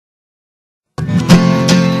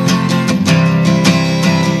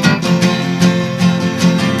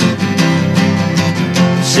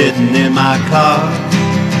Sitting in my car,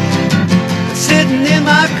 sitting in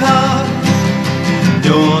my car,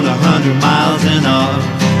 doing 100 miles an hour,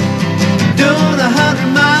 doing 100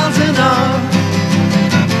 miles an hour,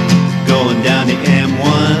 going down the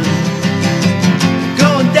M1,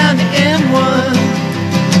 going down the M1.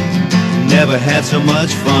 Never had so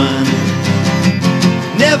much fun,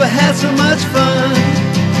 never had so much fun.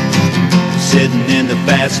 Sitting in the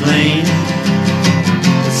fast lane,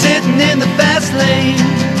 sitting in the fast lane.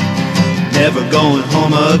 Never going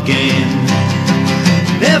home again,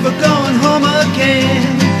 never going home again.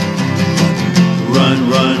 Run,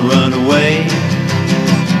 run, run away,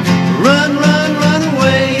 run, run, run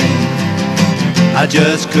away. I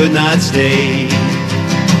just could not stay,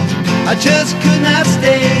 I just could not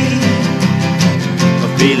stay.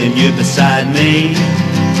 Feeling you beside me,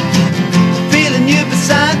 feeling you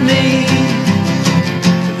beside me.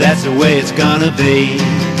 That's the way it's gonna be,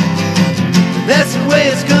 that's the way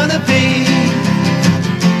it's gonna be.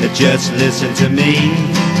 Just listen to me,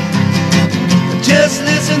 just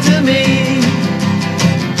listen to me,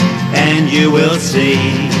 and you will see,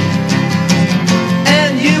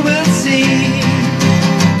 and you will see.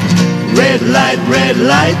 Red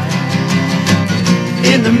light,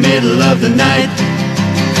 in the middle of the night.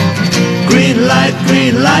 Green light,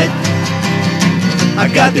 I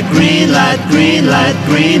got the green light, green light,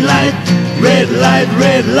 green light. Red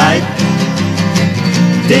light,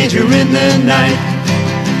 danger in the night.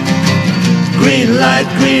 Green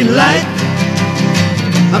light,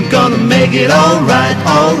 I'm gonna make it alright,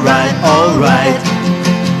 alright, alright.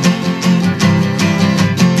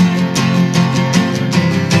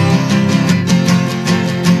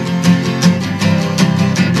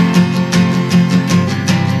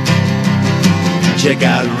 Check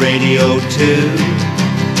out Radio 2,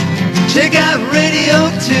 check out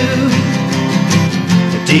Radio 2.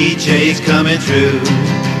 The DJ's coming through,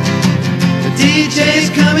 the DJ's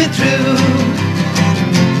coming through.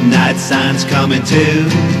 Night signs coming too,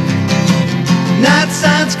 night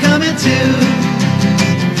signs coming too.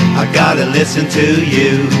 I gotta listen to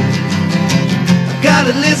you, I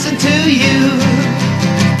gotta listen to you.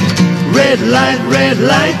 Red light,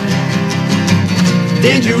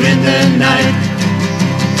 danger in the night.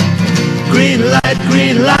 Green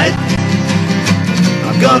light,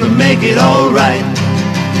 I'm gonna make it alright.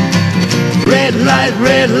 Red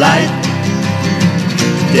light,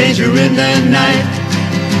 danger in the night.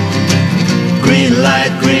 Green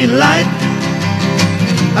light,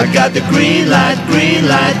 I got the green light, green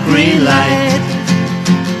light, green light.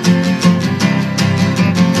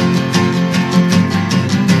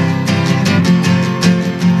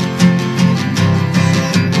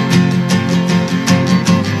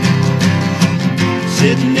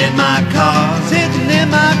 Sitting in my car, sitting in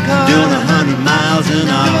my car, doing 100 miles an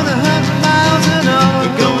hour, doing 100 miles an hour.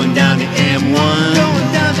 We're going down the M1, going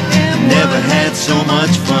down the M1. Never had so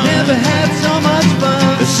much fun, never had so much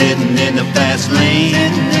fun. But sitting in the fast lane,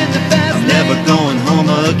 sitting in the fast lane. Never going home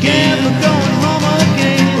again, never going home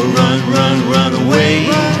again. Run, run, run away,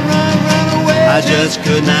 run, run, run away. I just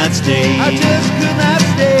could not stay, I just could not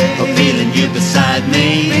stay. Feeling you beside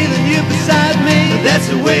me, feeling you beside me. That's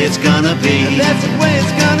the way it's gonna be, that's the way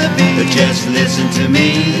it's gonna be. Just listen to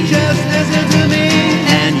me, just listen to me,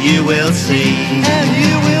 and you will see, and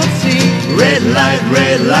you will see. Red light,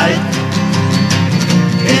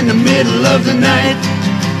 in the middle of the night.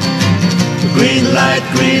 Green light,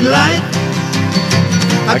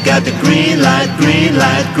 I got the green light, green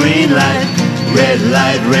light, green light. Red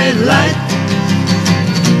light,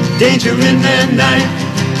 danger in the night.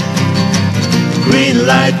 Green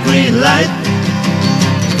light,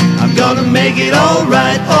 I'm gonna make it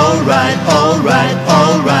alright, alright, alright,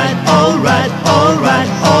 alright, alright, alright,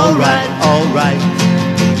 alright, alright.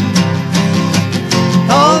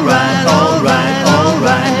 Alright, alright,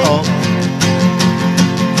 alright, alright.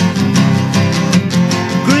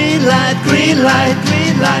 Green light, green light,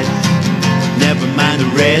 green light. Never mind the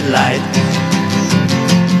red light.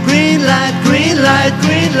 Green light, green light,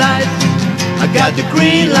 green light. I got the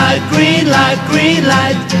green light, green light, green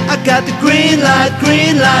light. I got the green light,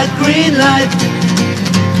 green light, green light.